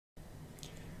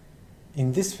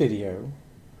In this video,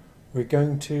 we're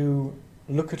going to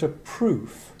look at a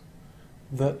proof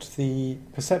that the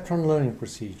perceptron learning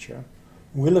procedure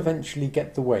will eventually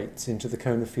get the weights into the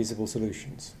cone of feasible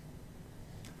solutions.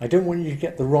 I don't want you to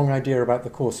get the wrong idea about the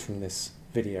course from this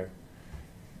video.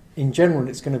 In general,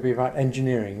 it's going to be about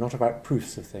engineering, not about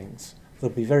proofs of things.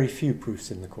 There'll be very few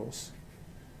proofs in the course.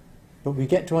 But we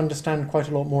get to understand quite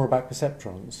a lot more about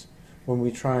perceptrons when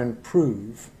we try and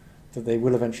prove that they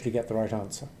will eventually get the right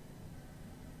answer.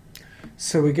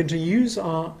 So we're going to use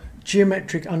our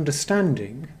geometric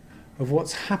understanding of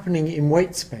what's happening in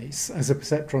weight space as a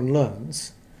perceptron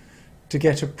learns to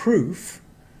get a proof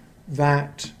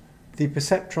that the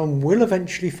perceptron will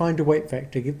eventually find a weight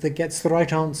vector that gets the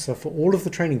right answer for all of the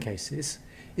training cases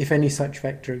if any such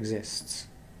vector exists.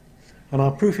 And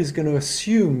our proof is going to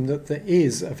assume that there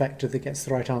is a vector that gets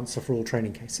the right answer for all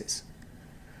training cases.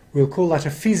 We'll call that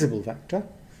a feasible vector,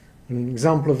 and an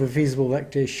example of a feasible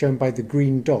vector is shown by the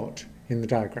green dot in the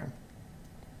diagram.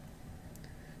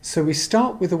 So we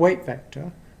start with a weight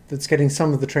vector that's getting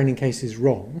some of the training cases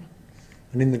wrong,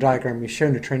 and in the diagram we've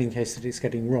shown a training case that it's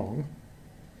getting wrong.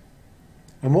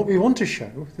 And what we want to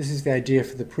show, this is the idea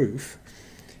for the proof,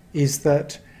 is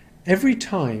that every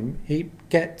time it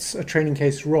gets a training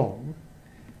case wrong,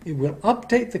 it will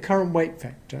update the current weight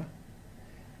vector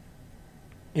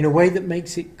in a way that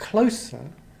makes it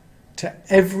closer to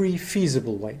every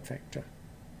feasible weight vector.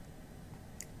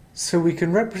 So we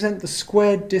can represent the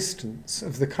squared distance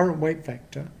of the current weight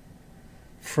vector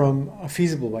from a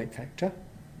feasible weight vector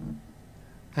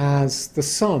as the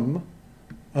sum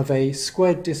of a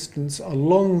squared distance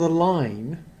along the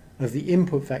line of the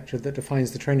input vector that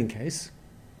defines the training case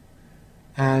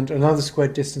and another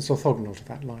squared distance orthogonal to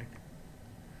that line.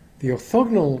 The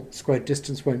orthogonal squared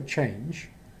distance won't change,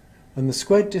 and the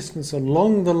squared distance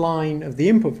along the line of the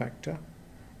input vector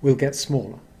will get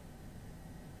smaller.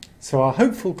 So our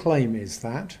hopeful claim is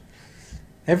that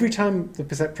every time the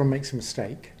perceptron makes a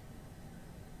mistake,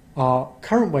 our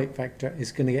current weight vector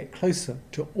is going to get closer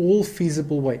to all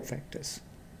feasible weight vectors.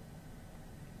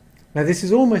 Now this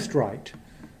is almost right,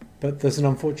 but there's an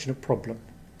unfortunate problem.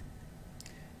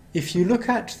 If you look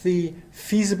at the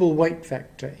feasible weight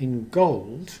vector in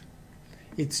gold,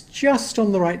 it's just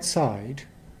on the right side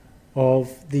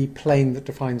of the plane that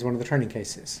defines one of the training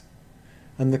cases.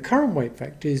 And the current weight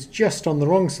vector is just on the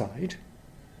wrong side,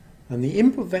 and the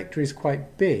input vector is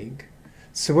quite big,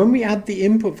 so when we add the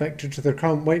input vector to the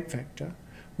current weight vector,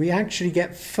 we actually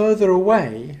get further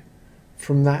away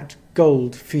from that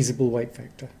gold feasible weight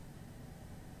vector.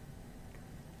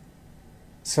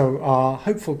 So our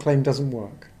hopeful claim doesn't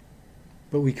work,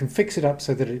 but we can fix it up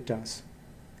so that it does.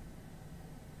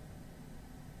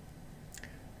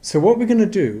 So what we're going to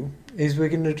do is we're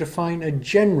going to define a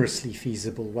generously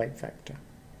feasible weight vector.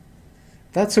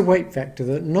 That's a weight vector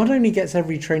that not only gets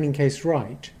every training case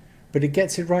right, but it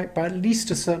gets it right by at least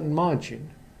a certain margin,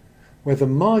 where the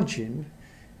margin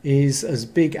is as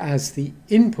big as the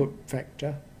input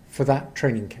vector for that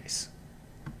training case.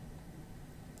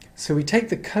 So we take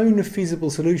the cone of feasible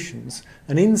solutions,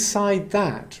 and inside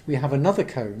that we have another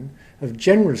cone of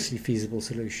generously feasible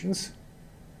solutions,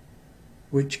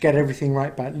 which get everything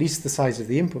right by at least the size of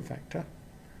the input vector.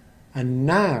 And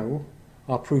now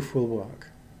our proof will work.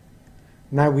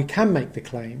 Now we can make the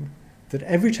claim that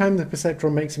every time the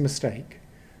perceptron makes a mistake,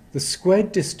 the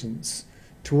squared distance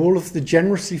to all of the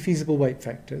generously feasible weight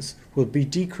vectors will be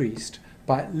decreased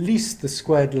by at least the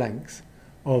squared length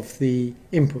of the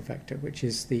input vector, which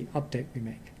is the update we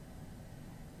make.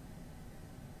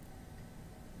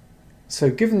 So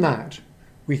given that,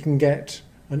 we can get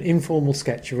an informal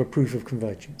sketch of a proof of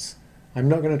convergence. I'm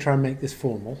not going to try and make this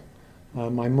formal.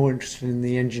 I'm more interested in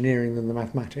the engineering than the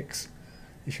mathematics.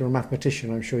 If you're a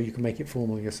mathematician, I'm sure you can make it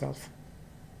formal yourself.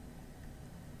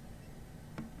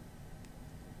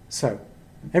 So,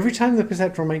 every time the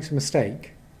perceptron makes a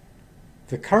mistake,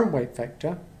 the current weight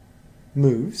vector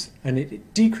moves and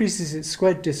it decreases its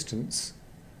squared distance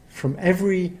from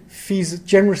every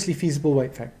generously feasible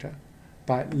weight vector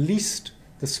by at least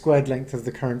the squared length of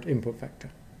the current input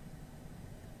vector.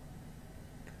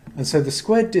 And so the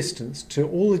squared distance to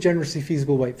all the generously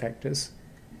feasible weight vectors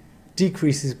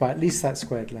decreases by at least that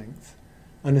squared length.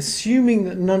 And assuming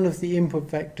that none of the input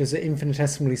vectors are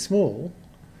infinitesimally small,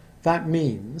 that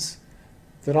means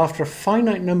that after a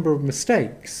finite number of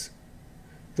mistakes,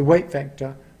 the weight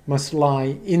vector must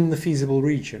lie in the feasible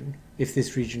region if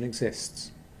this region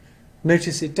exists.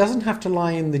 Notice it doesn't have to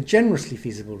lie in the generously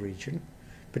feasible region,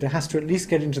 but it has to at least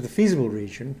get into the feasible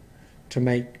region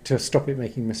to stop it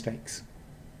making mistakes.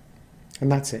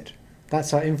 And that's it.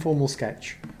 That's our informal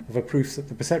sketch of a proof that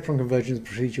the perceptron convergence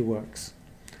procedure works.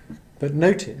 But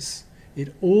notice,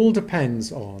 It all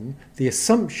depends on the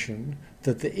assumption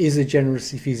that there is a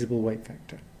generously feasible weight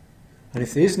vector. And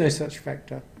if there is no such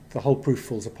vector, the whole proof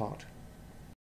falls apart.